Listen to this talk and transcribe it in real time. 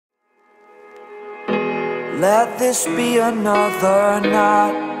Let this be another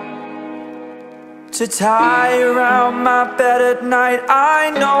knot to tie around my bed at night.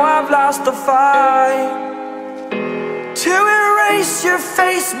 I know I've lost the fight to erase your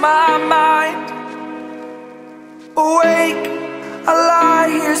face, my mind. Awake, I lie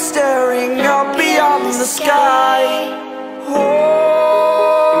here staring up beyond the sky.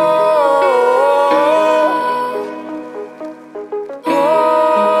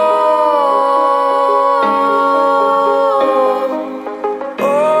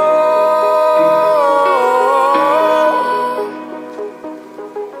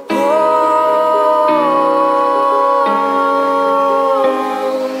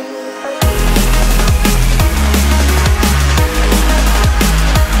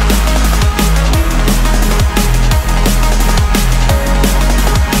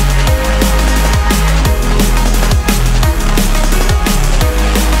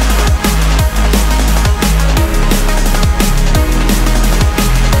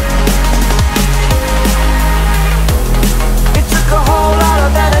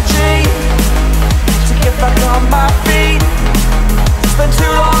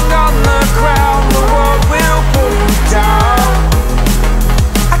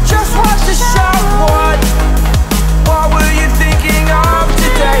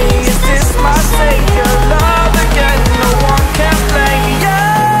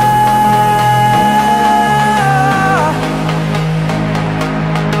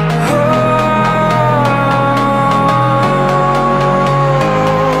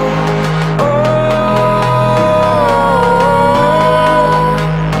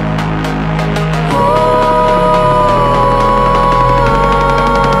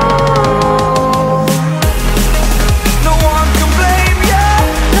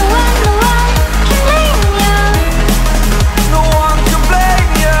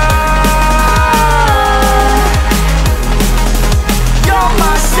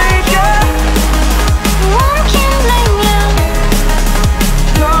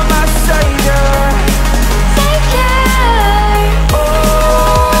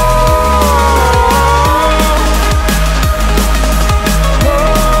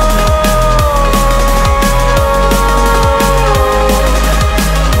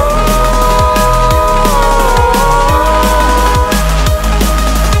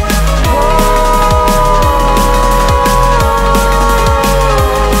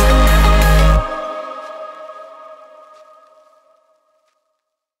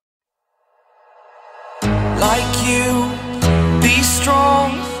 Like you, be strong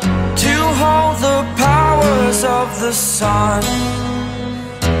to hold the powers of the sun.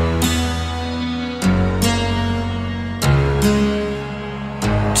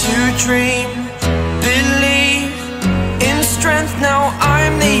 To dream, believe in strength. Now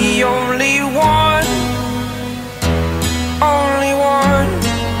I'm the only one, only one.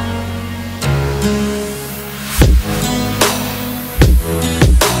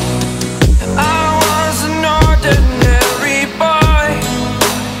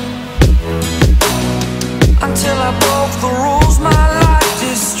 Until I broke the rules, my life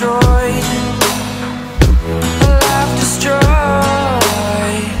destroyed. Life destroyed.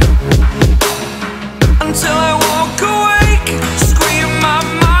 Until I walk awake, scream my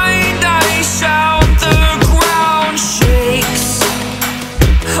mind, I shout, the ground shakes.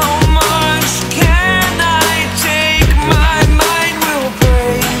 How much can I take? My mind will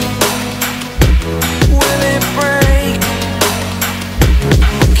break. Will it break?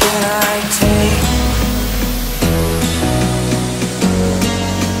 Can I take?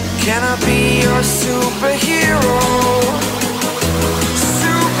 Can I be your superhero?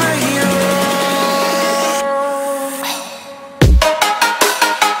 Superhero.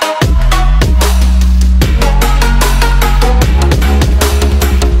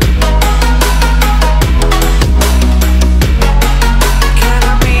 Can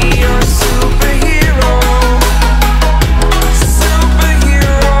I be your superhero?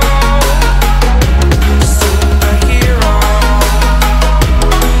 Superhero. Superhero.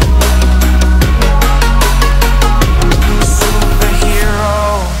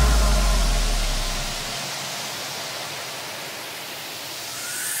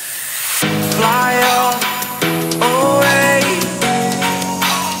 Fly away.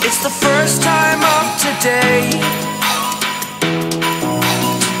 It's the first time of today.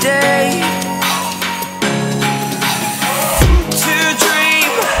 Today. To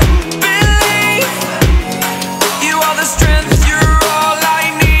dream, believe. You are the strength, you're all I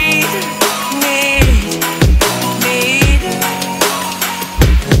need.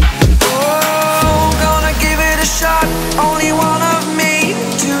 Oh, gonna give it a shot. Only one of me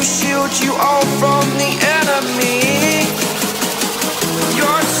to shield you all from the enemy.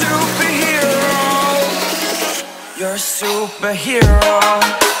 your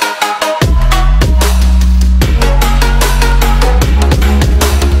superhero.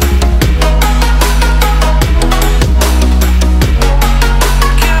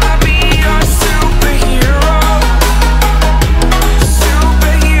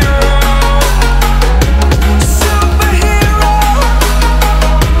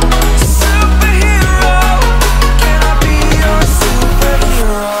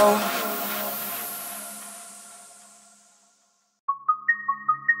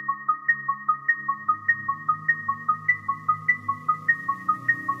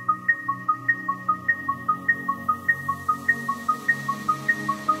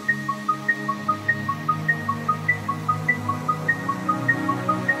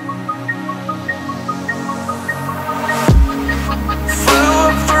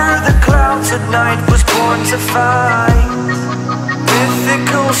 Tonight was born to find